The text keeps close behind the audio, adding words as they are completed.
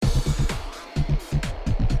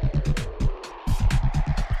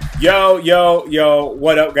Yo,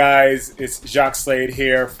 what up, guys? It's Jacques Slade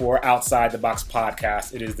here for Outside the Box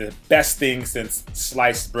Podcast. It is the best thing since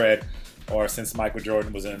sliced bread or since Michael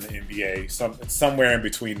Jordan was in the NBA. Somewhere in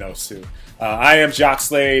between those two. I am Jacques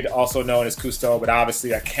Slade, also known as Cousteau, but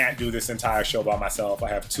obviously I can't do this entire show by myself. I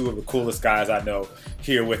have two of the coolest guys I know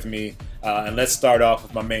here with me. And let's start off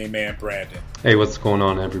with my main man, Brandon. Hey, what's going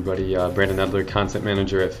on, everybody? Brandon Edler, content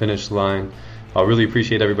manager at Finish Line. I really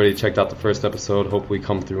appreciate everybody who checked out the first episode. Hope we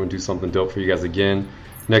come through and do something dope for you guys again.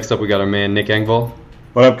 Next up, we got our man, Nick Engvall.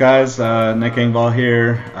 What up, guys? Nick Engvall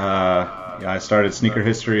here. I started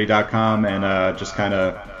sneakerhistory.com and just kind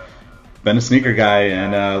of been a sneaker guy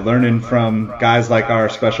and learning from guys like our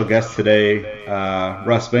special guest today,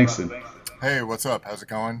 Russ Bengtson. Hey, what's up? How's it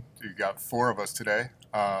going? You got four of us today.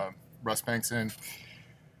 Russ Bengtson.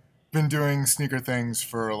 Been doing sneaker things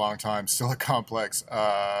for a long time. Still a complex.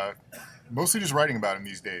 Mostly just writing about him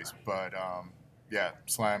these days, but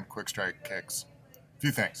slam, quick strike, kicks, a few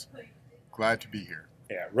things. Glad to be here.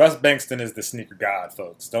 Yeah, Russ Bengtson is the sneaker god,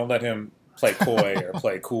 folks. Don't let him play coy or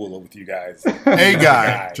play cool with you guys. A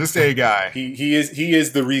guy, just a guy. He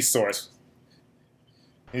is the resource.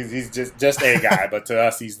 He's just a guy, but to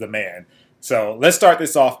us, he's the man. So let's start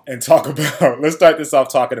this off talking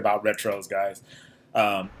about retros, guys.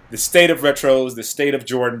 The state of retros, the state of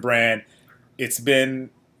Jordan brand. It's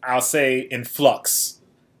been, I'll say, in flux.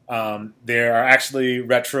 There are actually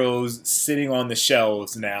retros sitting on the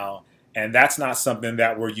shelves now, and that's not something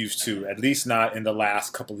that we're used to, at least not in the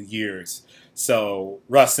last couple of years. So,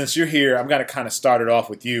 Russ, since you're here, I'm going to kind of start it off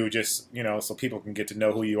with you, just so people can get to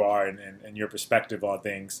know who you are and your perspective on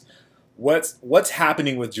things. What's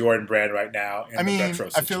happening with Jordan Brand right now in the retro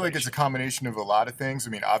situation? I feel like it's a combination of a lot of things.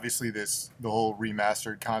 Obviously the whole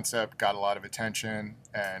remastered concept got a lot of attention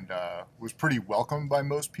and was pretty welcomed by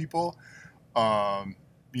most people.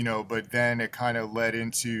 But then it kind of led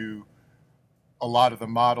into a lot of the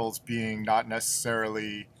models being not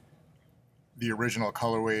necessarily the original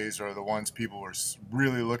colorways or the ones people were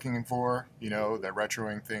really looking for, they're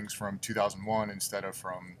retroing things from 2001 instead of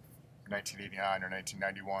from 1989 or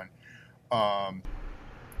 1991.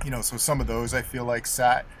 So some of those I feel like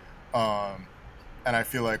sat, and I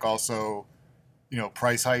feel like also,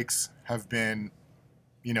 price hikes have been,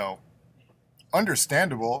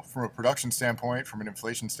 understandable from a production standpoint, from an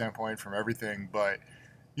inflation standpoint, from everything, but,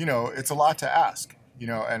 it's a lot to ask,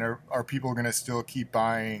 and are people going to still keep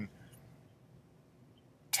buying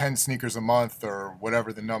 10 sneakers a month or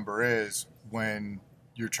whatever the number is when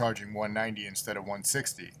you're charging $190 instead of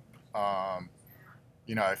 $160?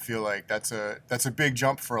 I feel like that's a big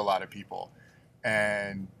jump for a lot of people.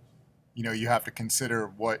 And, you have to consider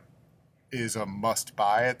what is a must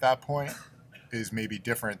buy at that point is maybe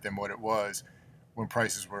different than what it was when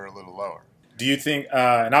prices were a little lower. Do you think,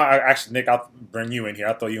 Nick, I'll bring you in here.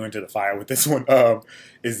 I'll throw you into the fire with this one.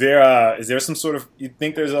 Is there some sort of, you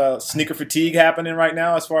think there's a sneaker fatigue happening right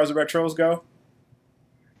now as far as the retros go?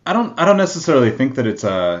 I don't necessarily think that it's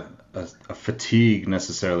a fatigue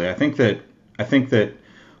necessarily. I think that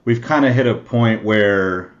we've kind of hit a point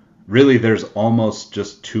where really there's almost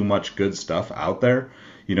just too much good stuff out there.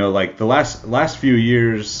 Like the last few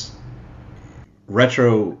years,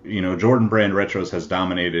 retro, Jordan brand retros has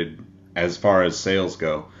dominated as far as sales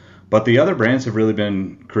go. But the other brands have really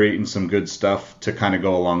been creating some good stuff to kind of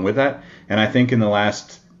go along with that. And I think in the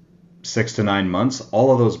last 6 to 9 months,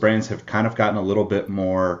 all of those brands have kind of gotten a little bit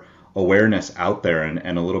more awareness out there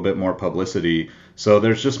and a little bit more publicity. So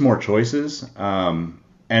there's just more choices.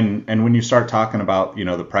 And when you start talking about,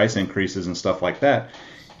 the price increases and stuff like that,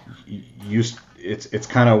 it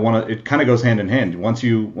kind of goes hand in hand. Once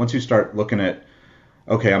you start looking at,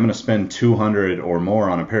 okay, I'm going to spend $200 or more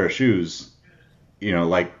on a pair of shoes,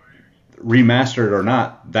 like remastered or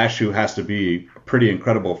not, that shoe has to be pretty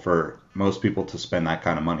incredible for most people to spend that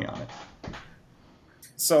kind of money on it.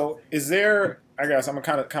 So is there, I guess I'm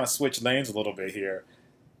going to kind of switch lanes a little bit here.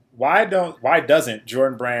 Why doesn't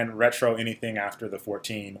Jordan Brand retro anything after the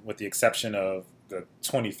 14, with the exception of the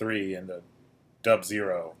 23 and the Dub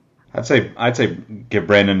Zero? I'd say give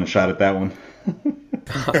Brandon a shot at that one.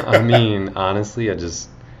 Honestly, it's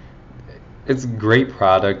a great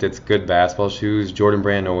product. It's good basketball shoes. Jordan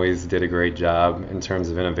Brand always did a great job in terms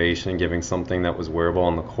of innovation and giving something that was wearable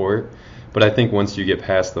on the court. But I think once you get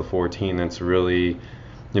past the 14, it's really,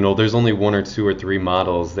 there's only 1 or 2 or 3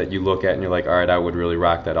 models that you look at and you're like, all right, I would really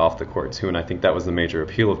rock that off the court too. And I think that was the major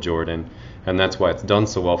appeal of Jordan. And that's why it's done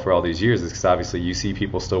so well for all these years, is because obviously you see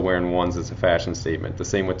people still wearing ones as a fashion statement. The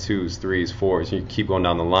same with 2s, 3s, 4s. You keep going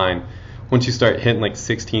down the line. once you start hitting like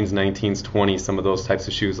 16s, 19s, 20s, some of those types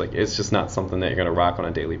of shoes, like it's just not something that you're going to rock on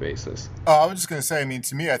a daily basis. I was just going to say, I mean,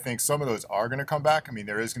 to me, I think some of those are going to come back. I mean,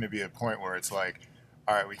 there is going to be a point where it's like,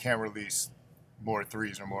 all right, we can't release more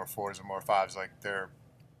 3s or more 4s or more 5s. Like, they're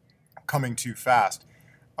coming too fast.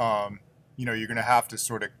 You know, you're going to have to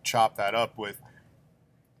sort of chop that up with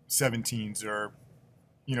 17s or,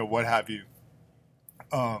 you know, what have you.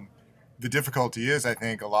 The difficulty is, I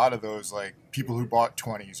think, a lot of those, like, people who bought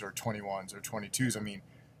 20s or 21s or 22s, I mean,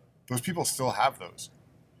 those people still have those.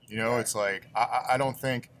 You know, it's like, I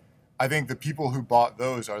think the people who bought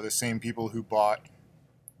those are the same people who bought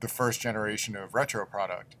the first generation of retro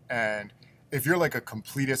product. And if you're like a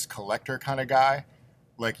completist collector kind of guy,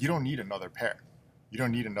 like, you don't need another pair. You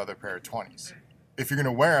don't need another pair of 20s. If you're going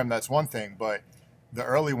to wear them, that's one thing, but the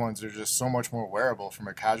early ones are just so much more wearable from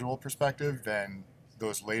a casual perspective than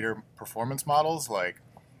those later performance models. Like,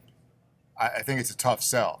 I think it's a tough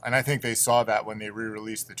sell. And I think they saw that when they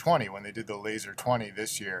re-released the 20, when they did the Laser 20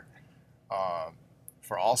 this year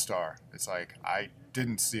for All-Star. It's like, I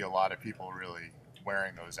didn't see a lot of people really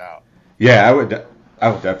wearing those out. Yeah, I would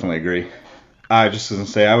definitely agree. I just was going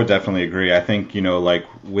to say, I would definitely agree. I think, you know, like,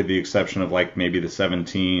 with the exception of, like, maybe the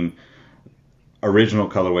 17 original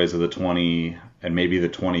colorways of the 20 and maybe the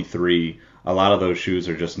 23, a lot of those shoes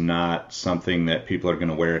are just not something that people are going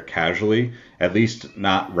to wear casually, at least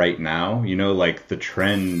not right now. You know, like, the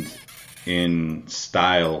trend in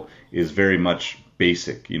style is very much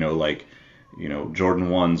basic, you know, like, you know, Jordan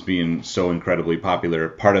 1s being so incredibly popular.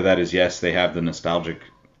 Part of that is, yes, they have the nostalgic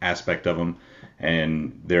aspect of them,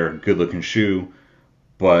 and they're a good-looking shoe,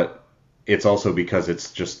 but it's also because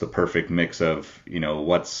it's just the perfect mix of, you know,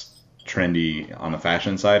 what's trendy on the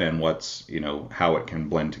fashion side and what's, you know, how it can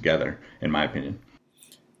blend together, in my opinion.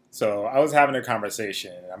 So I was having a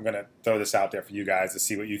conversation. I'm going to throw this out there for you guys to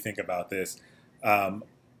see what you think about this.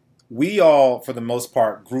 We all, for the most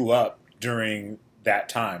part, grew up during that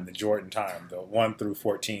time, the Jordan time, the 1 through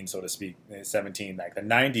 14, so to speak, 17. Like, the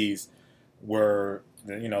 90s were,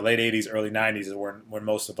 you know, late 80s, early 90s is when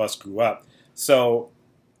most of us grew up. So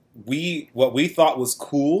what we thought was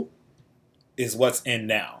cool is what's in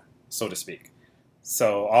now, so to speak.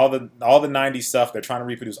 So all the 90s stuff, they're trying to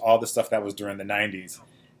reproduce all the stuff that was during the 90s.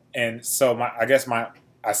 And so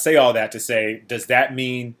I say all that to say, does that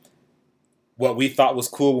mean what we thought was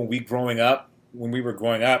cool when we were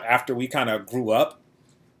growing up, after we kind of grew up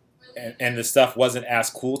and the stuff wasn't as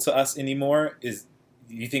cool to us anymore?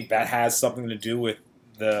 You think that has something to do with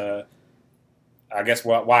why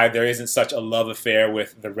there isn't such a love affair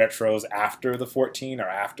with the retros after the 14 or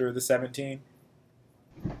after the 17?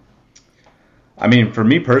 I mean, for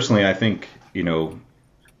me personally, I think, you know,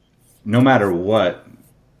 no matter what,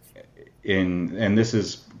 and this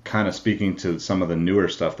is kind of speaking to some of the newer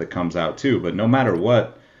stuff that comes out too, but no matter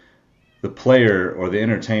what, the player or the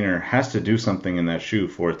entertainer has to do something in that shoe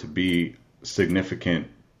for it to be significant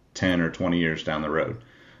 10 or 20 years down the road.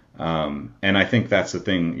 And I think that's the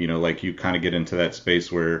thing, you know, like, you kind of get into that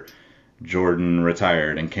space where Jordan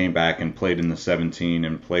retired and came back and played in the 17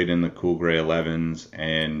 and played in the cool gray 11s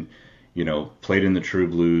and, you know, played in the True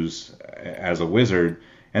Blues as a Wizard.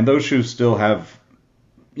 And those shoes still have,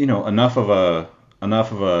 you know, enough of a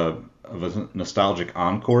nostalgic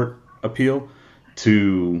on-court appeal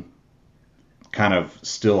to kind of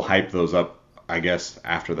still hype those up, I guess,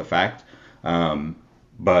 after the fact.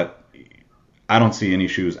 But I don't see any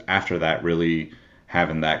shoes after that really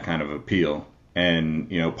having that kind of appeal. And,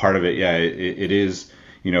 you know, part of it, yeah, it is,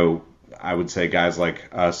 you know, I would say guys like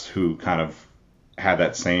us who kind of had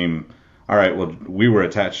that same, all right, well, we were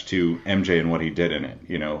attached to MJ and what he did in it,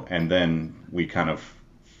 you know, and then we kind of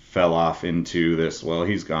fell off into this, well,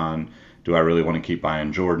 he's gone. Do I really want to keep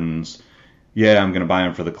buying Jordans? Yeah, I'm going to buy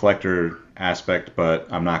them for the collector aspect, but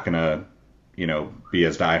I'm not going to, you know, be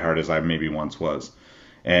as diehard as I maybe once was.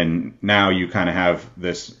 And now you kind of have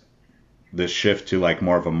this shift to, like,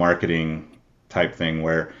 more of a marketing type thing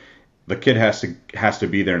where the kid has to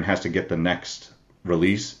be there and has to get the next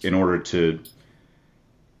release in order to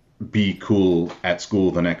be cool at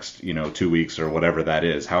school the next, you know, 2 weeks or whatever that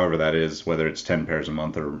is, however that is, whether it's 10 pairs a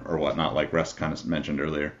month or whatnot, like Russ kind of mentioned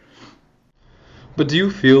earlier. But do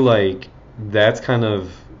you feel like that's kind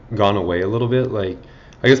of gone away a little bit? Like,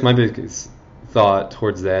 I guess my biggest thought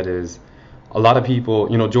towards that is, a lot of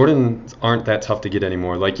people, you know, Jordans aren't that tough to get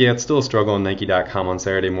anymore. Like, yeah, it's still a struggle on Nike.com on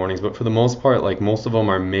Saturday mornings, but for the most part, like, most of them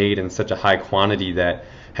are made in such a high quantity that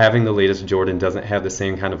having the latest Jordan doesn't have the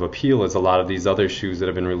same kind of appeal as a lot of these other shoes that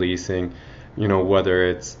have been releasing, you know, whether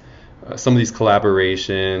it's some of these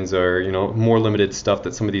collaborations or, you know, more limited stuff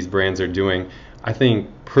that some of these brands are doing. I think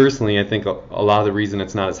personally, I think a lot of the reason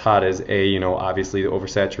it's not as hot is A, obviously the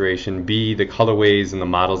oversaturation, B, the colorways and the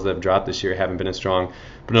models that have dropped this year haven't been as strong.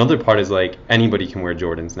 But another part is like anybody can wear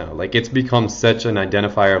Jordans now. Like it's become such an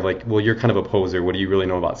identifier of like, well, you're kind of a poser. What do you really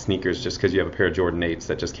know about sneakers just because you have a pair of Jordan 8s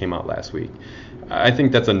that just came out last week? I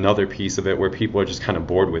think that's another piece of it where people are just kind of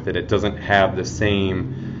bored with it. It doesn't have the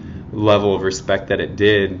same level of respect that it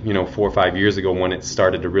did, 4 or 5 years ago when it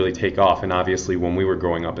started to really take off, and obviously when we were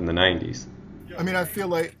growing up in the 90s. I mean, I feel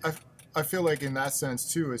like in that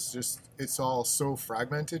sense too, it's all so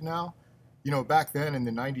fragmented now. Back then in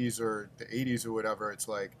the 90s or the 80s or whatever, it's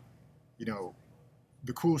like,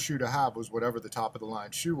 the cool shoe to have was whatever the top of the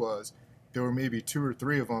line shoe was. There were maybe 2 or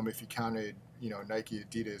 3 of them if you counted, Nike,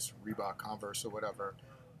 Adidas, Reebok, Converse, or whatever.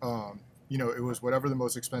 It was whatever the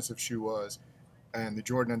most expensive shoe was, and the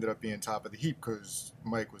Jordan ended up being top of the heap because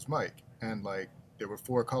Mike was Mike, and like there were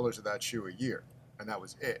 4 colors of that shoe a year, and that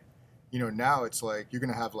was it. Now it's like you're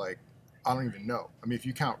gonna have like, I don't even know. I mean, if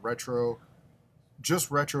you count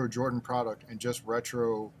just retro Jordan product and just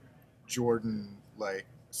retro Jordan like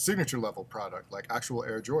signature level product, like actual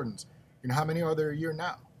Air Jordans, how many are there a year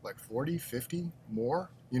now? Like 40, 50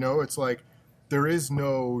 more? It's like there is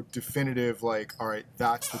no definitive like, all right,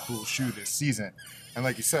 that's the cool shoe this season. And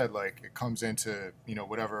like you said, like it comes into,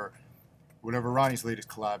 whatever Ronnie's latest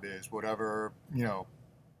collab is, whatever,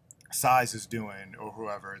 Size is doing or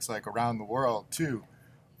whoever. It's like around the world too.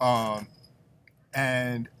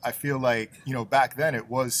 And I feel like, back then it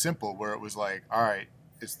was simple where it was like, all right,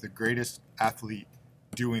 it's the greatest athlete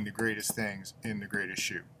doing the greatest things in the greatest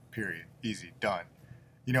shoe, period. Easy, done.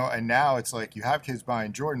 And now it's like you have kids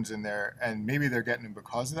buying Jordans in there and maybe they're getting them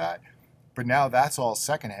because of that. But now that's all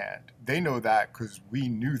secondhand. They know that because we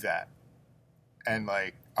knew that. And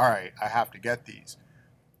like, all right, I have to get these.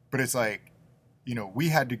 But it's like, we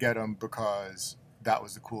had to get them because that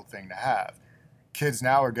was the cool thing to have. Kids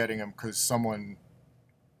now are getting them because someone,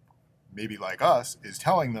 maybe like us, is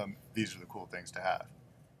telling them these are the cool things to have.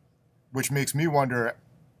 Which makes me wonder,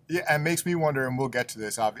 and we'll get to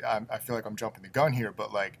this, I feel like I'm jumping the gun here,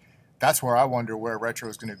 but like, that's where I wonder where retro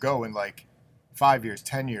is going to go in like 5 years,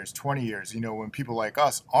 10 years, 20 years, when people like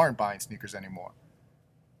us aren't buying sneakers anymore.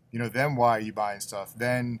 Then why are you buying stuff?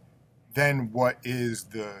 Then what is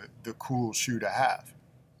the cool shoe to have?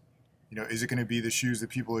 Is it going to be the shoes that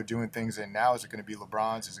people are doing things in now? Is it going to be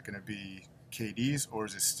LeBron's? Is it going to be KD's? Or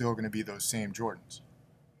is it still going to be those same Jordans?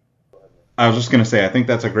 I was just going to say, I think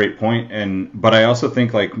that's a great point. But I also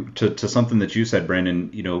think like to something that you said,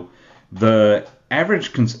 Brandon, the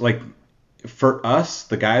average, for us,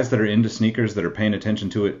 the guys that are into sneakers, that are paying attention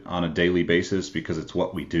to it on a daily basis because it's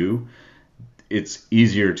what we do, it's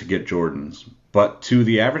easier to get Jordans. But to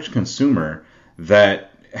the average consumer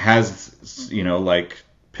that has, like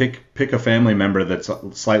pick a family member that's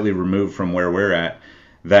slightly removed from where we're at,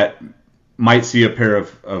 that might see a pair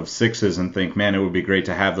of sixes and think, man, it would be great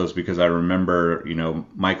to have those because I remember,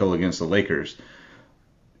 Michael against the Lakers.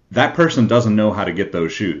 That person doesn't know how to get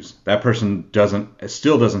those shoes. That person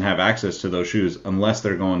still doesn't have access to those shoes unless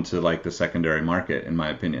they're going to like the secondary market, in my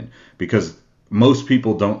opinion, because most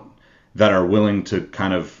people that are willing to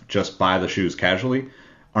kind of just buy the shoes casually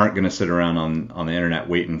aren't going to sit around on the internet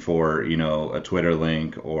waiting for, a Twitter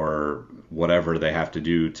link or whatever they have to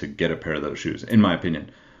do to get a pair of those shoes, in my opinion.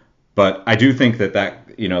 But I do think that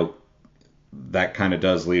that kind of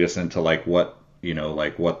does lead us into like what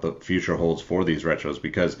the future holds for these retros,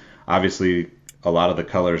 because obviously a lot of the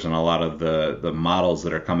colors and a lot of the models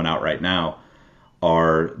that are coming out right now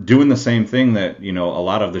are doing the same thing that, a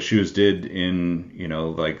lot of the shoes did in,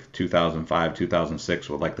 like 2005, 2006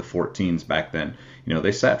 with like the 14s back then.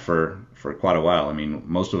 They sat for quite a while. I mean,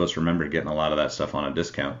 most of us remember getting a lot of that stuff on a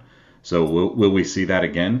discount. So will we see that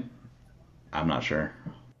again? I'm not sure.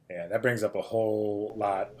 Yeah, that brings up a whole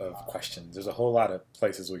lot of questions. There's a whole lot of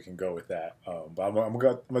places we can go with that. But I'm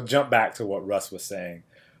gonna jump back to what Russ was saying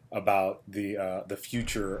about the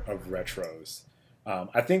future of retros.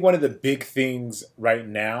 I think one of the big things right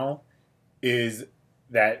now is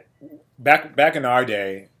that back in our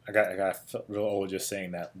day, I got real old just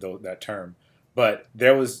saying that term, but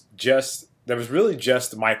there was really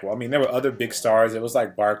just Michael. I mean, there were other big stars. It was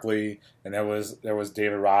like Barkley, and there was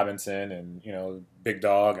David Robinson, and Big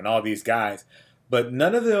Dog, and all these guys, but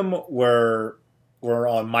none of them were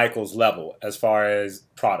on Michael's level as far as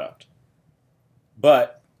product.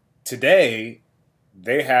 But today,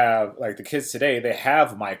 they have, like the kids today, they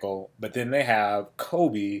have Michael, but then they have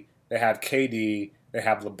Kobe, they have KD, they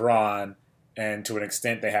have LeBron, and to an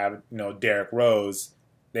extent they have Derrick Rose.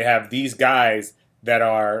 They have these guys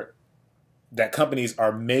that companies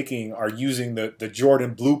are using the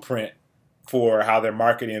Jordan blueprint for how they're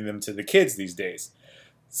marketing them to the kids these days.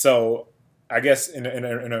 So I guess in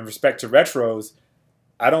a respect to retros,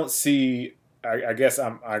 I don't see. I guess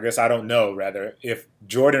I don't know rather if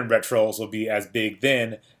Jordan retros will be as big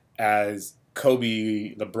then as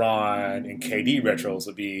Kobe, LeBron, and KD retros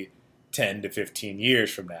will be 10 to 15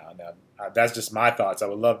 years from now. Now that's just my thoughts. I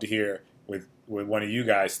would love to hear what one of you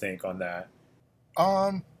guys think on that.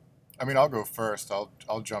 I mean, I'll go first.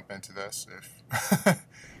 I'll jump into this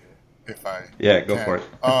if I go can. for it.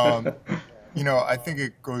 I think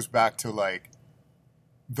it goes back to like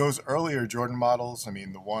those earlier Jordan models. I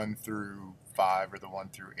mean, the 1 through 5 or the 1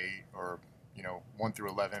 through 8 or 1 through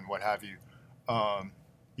 11, what have you.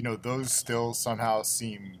 Those still somehow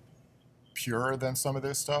seem purer than some of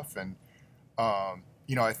this stuff, and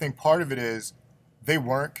I think part of it is they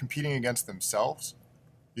weren't competing against themselves.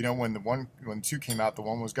 When the 2 came out, the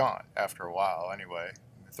 1 was gone after a while anyway.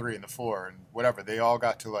 The 3 and the 4 and whatever, they all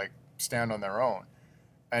got to like stand on their own.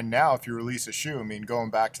 And now if you release a shoe, I mean, going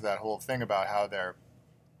back to that whole thing about how they're,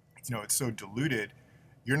 it's so diluted,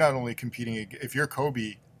 you're not only competing, if you're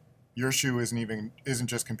Kobe, your shoe isn't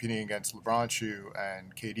just competing against LeBron's shoe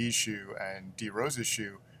and KD's shoe and D Rose's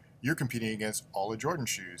shoe. You're competing against all of Jordan's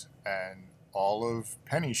shoes and all of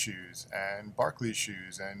Penny's shoes and Barkley's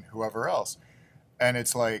shoes and whoever else. And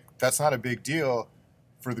it's like, that's not a big deal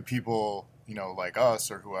for the people, like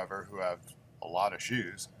us or whoever who have a lot of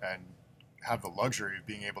shoes and have the luxury of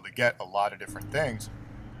being able to get a lot of different things.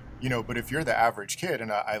 But if you're the average kid,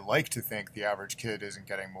 and I like to think the average kid isn't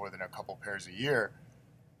getting more than a couple pairs a year,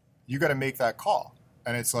 you got to make that call.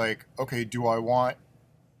 And it's like, okay, do I want,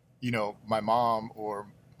 my mom or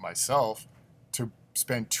myself to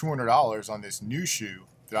spend $200 on this new shoe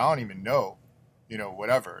that I don't even know,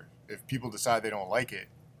 whatever. If people decide they don't like it,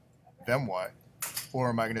 then what? Or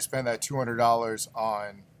am I going to spend that $200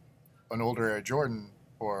 on an older Air Jordan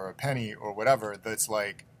or a Penny or whatever that's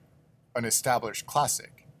like an established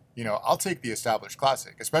classic? I'll take the established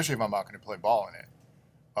classic, especially if I'm not going to play ball in it.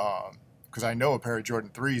 Because I know a pair of Jordan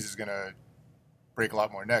 3s is going to break a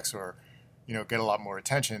lot more necks or, get a lot more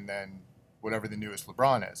attention than whatever the newest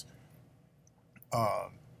LeBron is.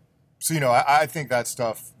 I think that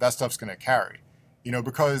stuff's going to carry.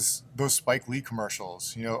 Because those Spike Lee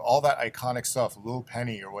commercials, all that iconic stuff, Lil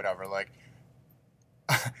Penny or whatever, like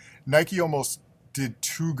Nike almost did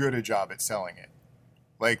too good a job at selling it.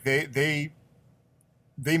 Like they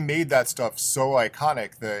made that stuff so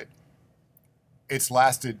iconic that it's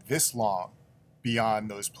lasted this long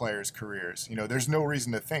beyond those players' careers. There's no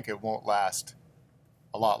reason to think it won't last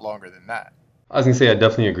a lot longer than that. I was going to say, I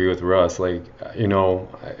definitely agree with Russ. Like, in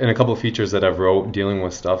a couple of features that I've wrote dealing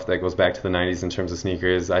with stuff that goes back to the 90s in terms of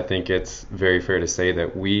sneakers, I think it's very fair to say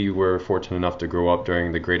that we were fortunate enough to grow up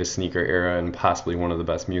during the greatest sneaker era and possibly one of the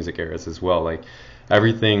best music eras as well. Like,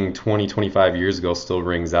 everything 20, 25 years ago still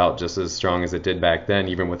rings out just as strong as it did back then,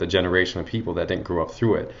 even with a generation of people that didn't grow up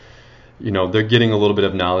through it. They're getting a little bit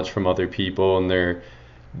of knowledge from other people, and they're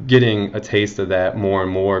getting a taste of that more and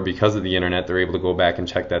more because of the internet. They're able to go back and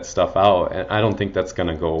check that stuff out, and I don't think that's going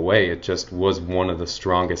to go away. It just was one of the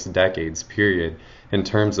strongest decades, period, in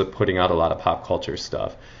terms of putting out a lot of pop culture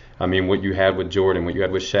stuff. I mean, what you had with Jordan, what you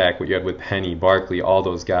had with Shaq, what you had with Penny, Barkley, all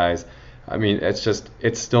those guys, I mean,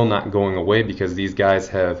 it's still not going away because these guys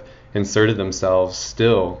have inserted themselves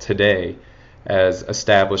still today as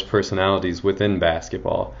established personalities within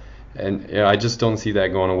basketball. And I just don't see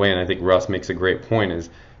that going away. And I think Russ makes a great point is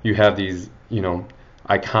you have these,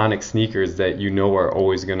 iconic sneakers that are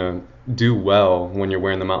always going to do well when you're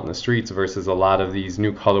wearing them out in the streets versus a lot of these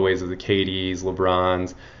new colorways of the KDs,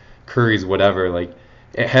 LeBrons, Currys, whatever. Like,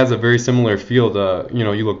 it has a very similar feel to,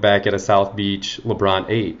 you look back at a South Beach LeBron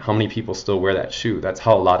 8. How many people still wear that shoe? That's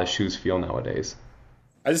how a lot of shoes feel nowadays.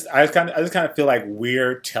 I just kind of feel like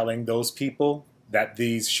we're telling those people that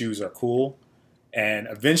these shoes are cool. And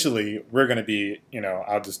eventually we're going to be,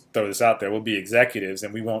 I'll just throw this out there, we'll be executives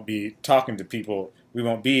and we won't be talking to people. We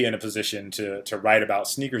won't be in a position to write about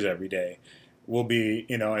sneakers every day. We'll be,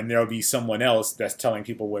 and there'll be someone else that's telling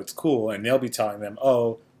people what's cool. And they'll be telling them,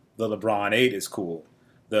 oh, the LeBron 8 is cool.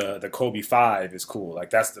 The Kobe 5 is cool. Like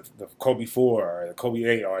that's the Kobe 4 or the Kobe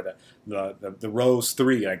 8 or the Rose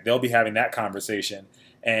 3. Like they'll be having that conversation.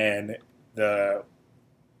 And I'm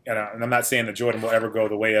not saying that Jordan will ever go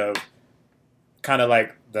the way of kind of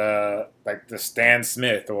like the Stan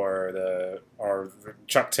Smith or the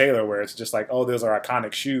Chuck Taylor, where it's just like, oh, those are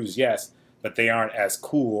iconic shoes, yes, but they aren't as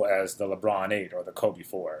cool as the LeBron 8 or the Kobe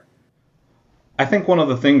 4. I think one of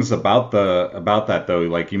the things about that though,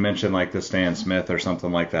 like you mentioned, like the Stan Smith or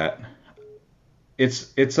something like that,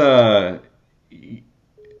 it's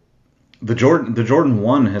the Jordan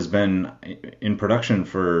 1 has been in production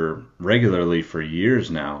for regularly for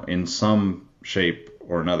years now in some shape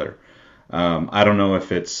or another. I don't know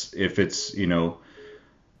if it's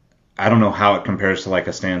I don't know how it compares to like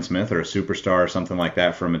a Stan Smith or a Superstar or something like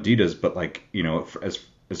that from Adidas, but like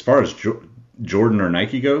as far as Jordan or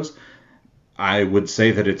Nike goes, I would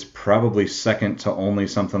say that it's probably second to only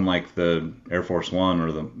something like the Air Force One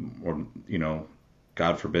or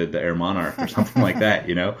God forbid the Air Monarch or something like that,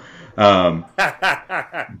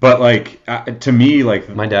 But like to me, like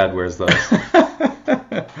My dad wears those.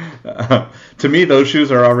 to me, those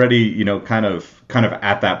shoes are already kind of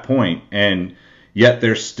at that point, and yet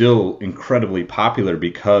they're still incredibly popular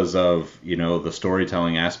because of the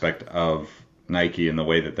storytelling aspect of Nike and the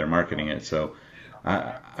way that they're marketing it. So,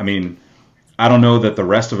 I mean, I don't know that the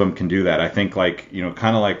rest of them can do that. I think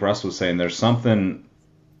kind of like Russ was saying, there's something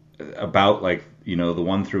about the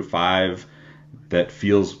 1 through 5 that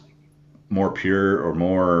feels more pure or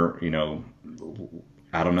more,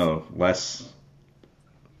 I don't know, less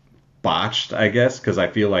botched, I guess, because I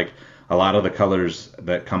feel like a lot of the colors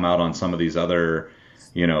that come out on some of these other,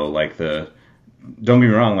 don't get me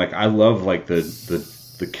wrong, like I love like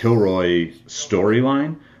the Kilroy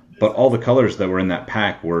storyline, but all the colors that were in that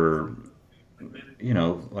pack were,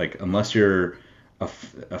 unless you're a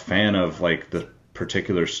fan of like the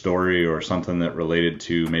particular story or something that related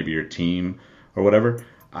to maybe your team or whatever,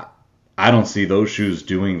 I don't see those shoes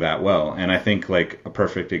doing that well. And I think like a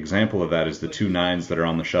perfect example of that is the 2 9s that are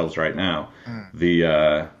on the shelves right now.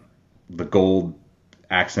 The gold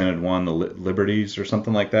accented one, the Liberties or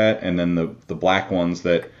something like that, and then the black ones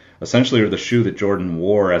that essentially are the shoe that Jordan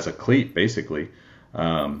wore as a cleat, basically.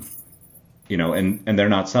 And they're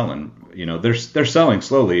not selling. They're selling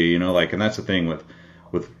slowly. And that's the thing with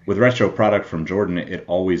retro product from Jordan, it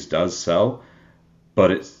always does sell,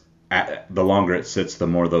 but the longer it sits, the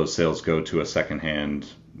more those sales go to a secondhand,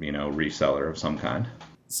 reseller of some kind.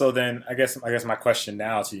 So then, I guess my question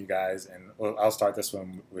now to you guys, and I'll start this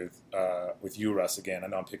one with you, Russ. Again, I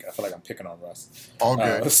know I feel like I'm picking on Russ. All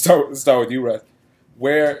good. Let's start with you, Russ.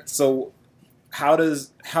 How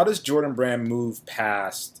does Jordan Brand move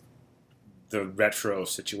past the retro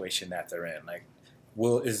situation that they're in? Like,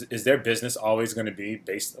 is their business always going to be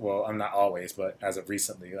based? Well, I'm not always, but as of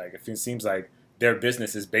recently, like it seems like their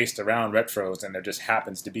business is based around retros, and there just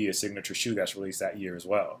happens to be a signature shoe that's released that year as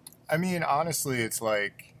well. I mean, honestly, it's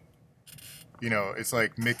like, it's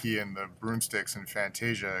like Mickey and the broomsticks in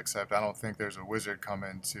Fantasia, except I don't think there's a wizard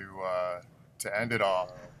coming to end it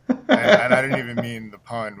all. And I didn't even mean the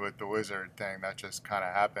pun with the wizard thing. That just kind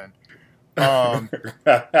of happened.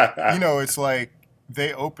 It's like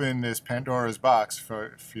they open this Pandora's box,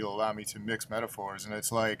 if you'll allow me to mix metaphors, and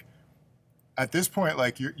it's like, at this point,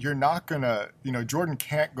 like you're not gonna, Jordan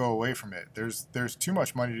can't go away from it. There's too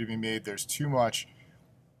much money to be made. There's too much.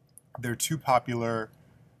 They're too popular.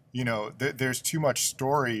 There's too much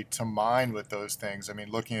story to mine with those things. I mean,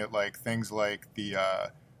 looking at like things like the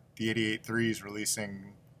 88 threes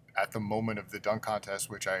releasing at the moment of the dunk contest,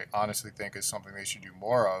 which I honestly think is something they should do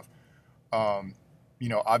more of.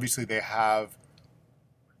 Obviously they have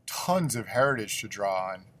tons of heritage to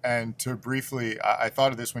draw on. And to briefly, I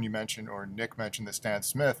thought of this when you mentioned, or Nick mentioned, the Stan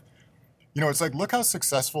Smith. It's like, look how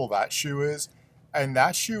successful that shoe is. And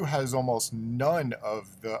that shoe has almost none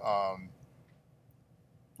of the,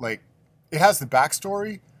 it has the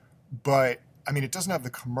backstory, but I mean, it doesn't have the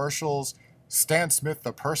commercials. Stan Smith,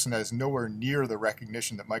 the person, has nowhere near the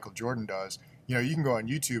recognition that Michael Jordan does. You can go on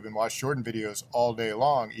YouTube and watch Jordan videos all day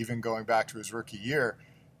long, even going back to his rookie year.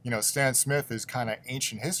 Stan Smith is kind of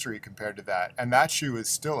ancient history compared to that. And that shoe is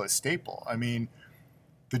still a staple. I mean,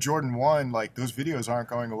 the Jordan 1, like, those videos aren't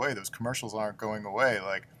going away. Those commercials aren't going away.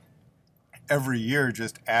 Like, every year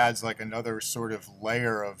just adds, like, another sort of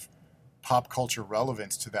layer of pop culture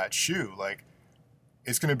relevance to that shoe. Like,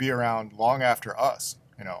 it's going to be around long after us,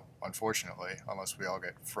 unfortunately, unless we all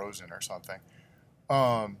get frozen or something.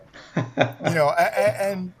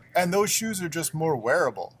 And those shoes are just more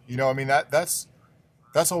wearable. I mean, that's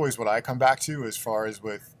always what I come back to as far as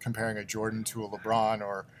with comparing a Jordan to a LeBron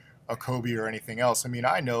or a Kobe or anything else. I mean,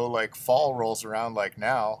 I know like fall rolls around like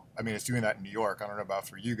now. I mean, it's doing that in New York. I don't know about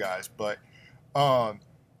for you guys, but,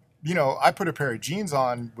 I put a pair of jeans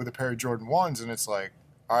on with a pair of Jordan 1s and it's like,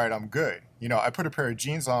 all right, I'm good. I put a pair of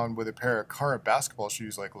jeans on with a pair of current basketball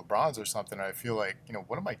shoes like LeBron's or something. And I feel like,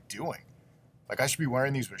 what am I doing? Like, I should be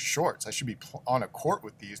wearing these with shorts. I should be on a court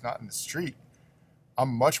with these, not in the street. I'm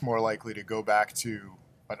much more likely to go back to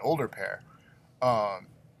an older pair.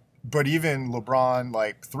 But even LeBron,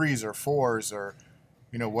 like 3s or 4s or,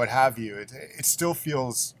 what have you, it still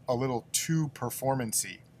feels a little too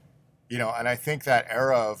performance-y. And I think that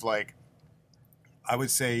era of like I would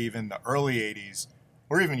say even the early 80s,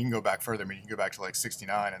 or even you can go back further. I mean, you can go back to like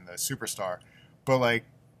 69 and the Superstar. But like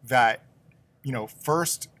that,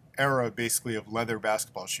 first era basically of leather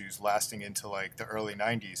basketball shoes lasting into like the early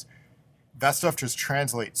 90s, that stuff just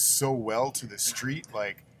translates so well to the street.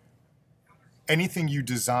 Like anything you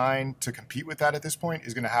design to compete with that at this point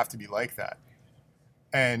is going to have to be like that.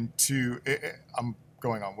 And I'm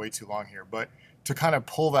going on way too long here, but to kind of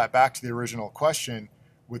pull that back to the original question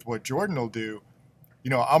with what Jordan will do,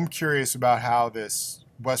 I'm curious about how this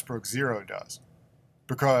Westbrook Zero does,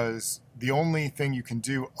 because the only thing you can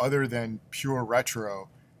do other than pure retro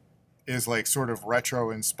is like sort of retro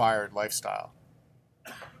inspired lifestyle,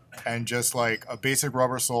 and just like a basic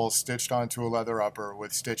rubber sole stitched onto a leather upper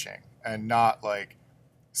with stitching, and not like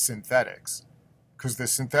synthetics. Because the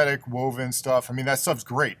synthetic woven stuff, I mean, that stuff's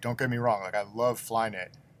great. Don't get me wrong. Like, I love Flyknit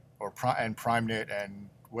and Prime Knit and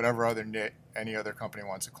whatever other knit any other company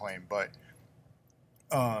wants to claim. But,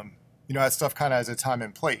 that stuff kind of has a time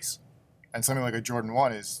and place. And something like a Jordan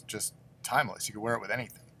 1 is just timeless. You can wear it with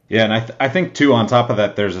anything. Yeah, and I think, too, on top of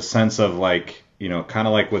that, there's a sense of, like, kind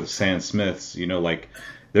of like with Stan Smiths, like,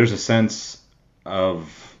 there's a sense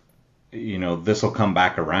of, this will come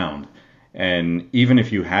back around. And even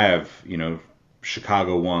if you have,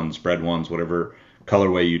 Chicago ones, bread ones, whatever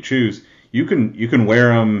colorway you choose, you can wear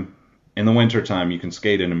them in the wintertime. You can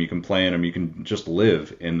skate in them. You can play in them. You can just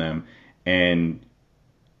live in them. And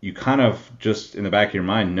you kind of just in the back of your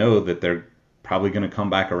mind know that they're probably going to come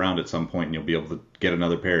back around at some point, and you'll be able to get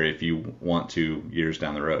another pair if you want to years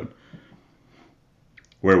down the road.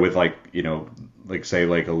 Where with like say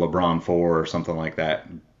like a LeBron 4 or something like that,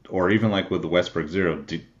 or even like with the Westbrook Zero,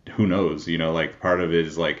 who knows? Like part of it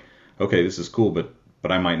is like, okay, this is cool, but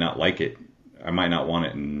I might not like it. I might not want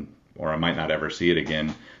it, or I might not ever see it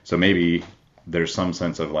again. So maybe there's some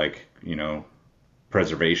sense of like,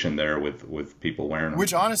 preservation there with people wearing them.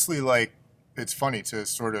 Which honestly, like, it's funny to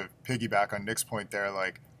sort of piggyback on Nick's point there.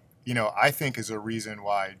 Like, I think is a reason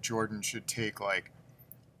why Jordan should take like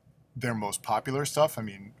their most popular stuff. I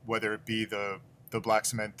mean, whether it be the Black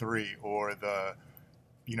Cement 3 or the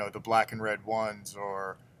black and red ones,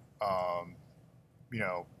 or,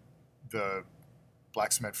 the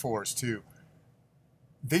Black Cement 4s too.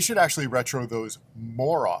 They should actually retro those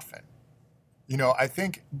more often. I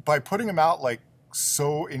think by putting them out like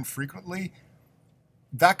so infrequently,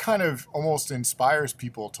 that kind of almost inspires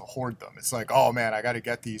people to hoard them. It's like, oh man, I got to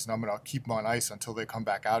get these and I'm going to keep them on ice until they come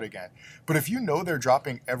back out again. But if they're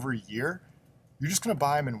dropping every year, you're just going to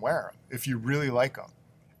buy them and wear them if you really like them.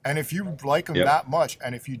 And if you like them that much,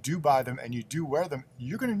 and if you do buy them and you do wear them,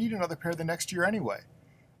 you're going to need another pair the next year anyway.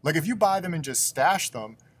 Like if you buy them and just stash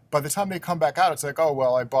them, by the time they come back out, it's like, oh,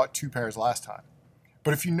 well, I bought 2 pairs last time.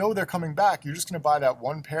 But if they're coming back, you're just going to buy that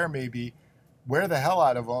one pair maybe, wear the hell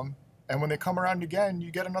out of them, and when they come around again, you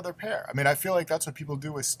get another pair. I mean, I feel like that's what people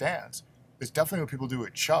do with Stans. It's definitely what people do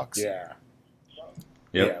with Chucks. Yeah.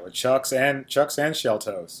 Yep. Yeah, with Chucks and Shell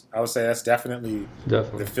Toes. I would say that's definitely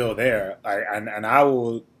the feel there. And I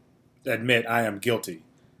will admit I am guilty.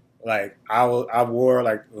 Like I wore,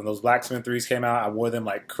 like when those Black Cement 3s came out, I wore them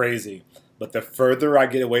like crazy. But the further I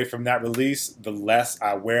get away from that release, the less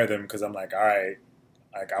I wear them, because I'm like, all right,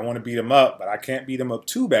 like I want to beat them up, but I can't beat them up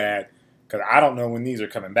too bad because I don't know when these are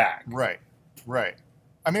coming back. Right.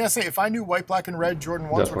 I mean, I say if I knew white, black, and red Jordan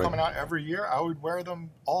 1s were coming out every year, I would wear them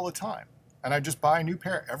all the time. And I'd just buy a new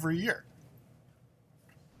pair every year.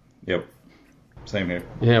 Yep. Same here.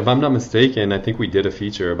 Yeah, if I'm not mistaken, I think we did a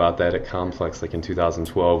feature about that at Complex like in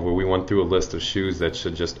 2012 where we went through a list of shoes that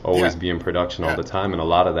should just always be in production all the time. And a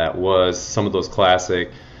lot of that was some of those classic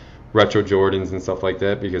retro Jordans and stuff like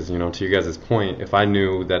that, because, to you guys' point, if I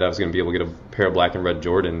knew that I was going to be able to get a pair of black and red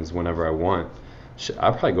Jordans whenever I want,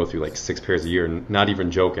 I'd probably go through like 6 pairs a year, not even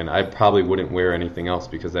joking. I probably wouldn't wear anything else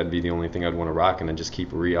because that'd be the only thing I'd want to rock, and then just keep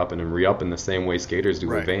re-upping the same way skaters do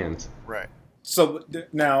with Vans. Right. So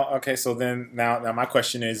now my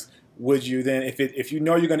question is, would you then, if you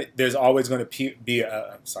know there's always going to be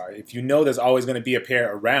if you know there's always going to be a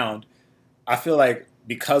pair around, I feel like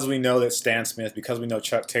because we know that Stan Smith, because we know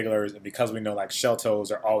Chuck Taylors, and because we know like Shell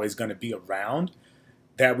Toes are always going to be around,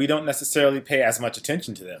 that we don't necessarily pay as much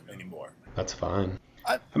attention to them anymore. That's fine.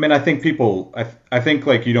 I mean, I think people, I think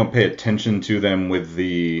like you don't pay attention to them with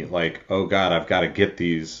the like, oh God, I've got to get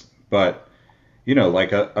these. But,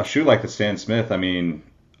 like a shoe like the Stan Smith, I mean,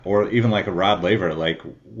 or even like a Rod Laver, like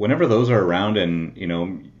whenever those are around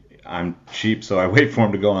and, I'm cheap, so I wait for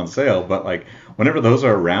them to go on sale. But like whenever those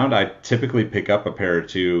are around, I typically pick up a pair or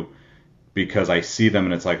two because I see them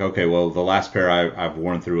and it's like, okay, well, the last pair I've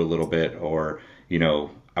worn through a little bit, or,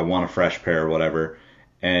 I want a fresh pair or whatever.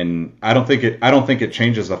 And I don't think it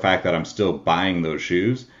changes the fact that I'm still buying those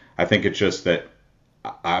shoes. I think it's just that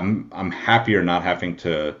I'm happier not having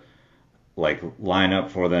to like line up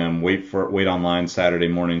for them, wait online Saturday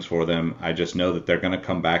mornings for them. I just know that they're going to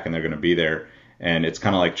come back and they're going to be there. And it's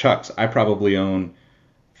kind of like Chucks. I probably own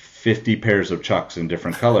 50 pairs of Chucks in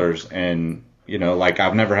different colors, and like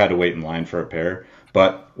I've never had to wait in line for a pair.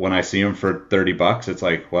 But when I see them for $30, it's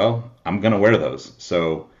like, well, I'm going to wear those,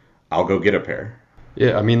 so I'll go get a pair.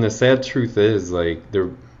 Yeah, I mean, the sad truth is, like, the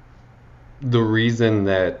reason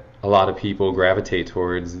that a lot of people gravitate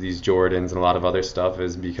towards these Jordans and a lot of other stuff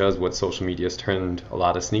is because what social media has turned a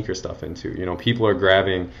lot of sneaker stuff into. People are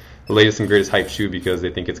grabbing the latest and greatest hype shoe because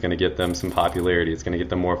they think it's going to get them some popularity, it's going to get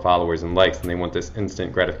them more followers and likes, and they want this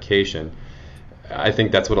instant gratification. I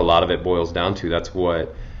think that's what a lot of it boils down to. That's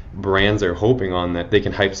what brands are hoping on, that they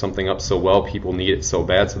can hype something up so well, people need it so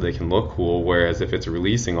bad so they can look cool, whereas if it's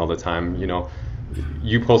releasing all the time,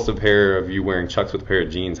 you post a pair of you wearing Chucks with a pair of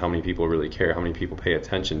jeans, how many people really care? How many people pay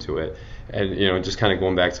attention to it? And, just kind of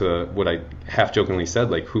going back to what I half jokingly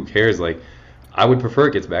said, like, who cares? Like, I would prefer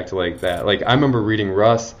it gets back to like that. Like, I remember reading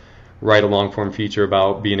Russ write a long form feature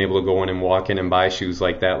about being able to go in and walk in and buy shoes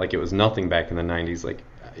like that, like it was nothing back in the 90s. Like,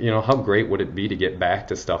 how great would it be to get back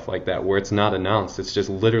to stuff like that where it's not announced? It's just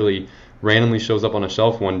literally randomly shows up on a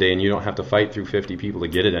shelf one day and you don't have to fight through 50 people to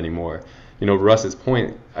get it anymore. Russ's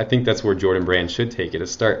point, I think that's where Jordan Brand should take it, is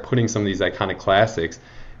start putting some of these iconic classics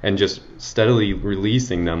and just steadily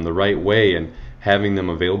releasing them the right way and having them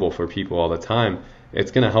available for people all the time. It's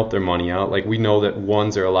going to help their money out. Like, we know that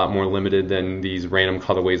ones are a lot more limited than these random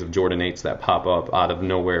colorways of Jordan 8s that pop up out of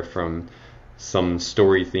nowhere from some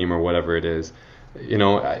story theme or whatever it is.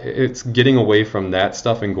 It's getting away from that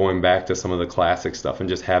stuff and going back to some of the classic stuff and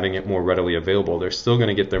just having it more readily available. They're still going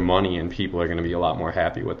to get their money and people are going to be a lot more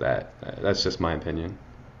happy with that. That's just my opinion.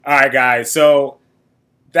 All right, guys. So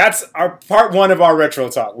that's our part one of our retro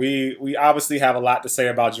talk. We obviously have a lot to say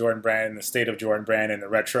about Jordan Brand and the state of Jordan Brand and the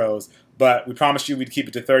retros, but we promised you we'd keep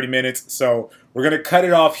it to 30 minutes. So we're going to cut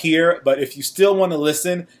it off here. But if you still want to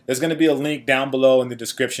listen, there's going to be a link down below in the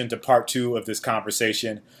description to part two of this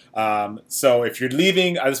conversation. So if you're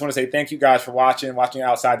leaving, I just want to say thank you guys for watching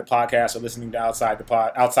Outside the Podcast or listening to Outside the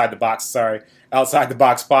Box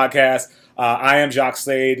podcast. I am Jacques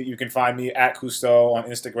Slade. You can find me at Cousteau on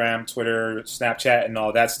Instagram, Twitter, Snapchat, and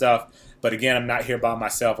all that stuff. But again, I'm not here by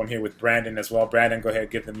myself. I'm here with Brandon as well. Brandon, go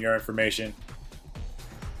ahead, give them your information.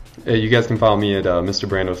 You guys can follow me at Mr.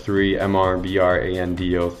 Brando3,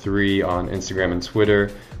 MrBrando3 on Instagram and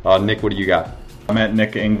Twitter. Nick, what do you got? I'm at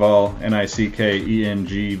Nick Engvall,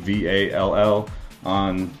 NickEngvall,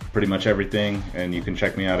 on pretty much everything, and you can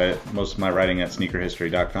check me out at most of my writing at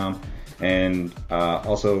sneakerhistory.com. And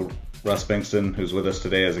also Russ Bankston, who's with us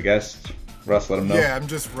today as a guest. Russ, let him know. Yeah, I'm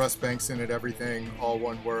just Russ Bankston at everything, all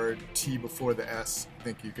one word, T before the S. I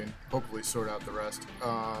think you can hopefully sort out the rest.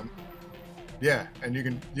 Yeah, and you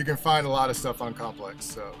can find a lot of stuff on Complex.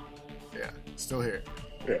 So yeah, still here.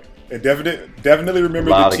 Yeah, and definitely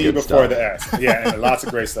remember the T before the S. Yeah, and lots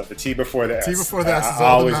of great stuff. The T before the S. T before the S is I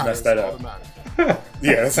all always that mess matters. that up.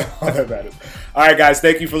 Yeah, that's all that matters. All right, guys,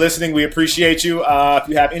 thank you for listening. We appreciate you. If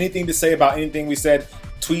you have anything to say about anything we said,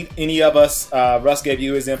 tweet any of us. Russ gave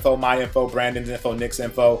you his info, my info, Brandon's info, Nick's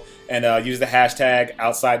info, and use the hashtag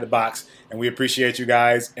Outside the Box. And we appreciate you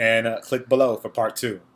guys. And click below for part two.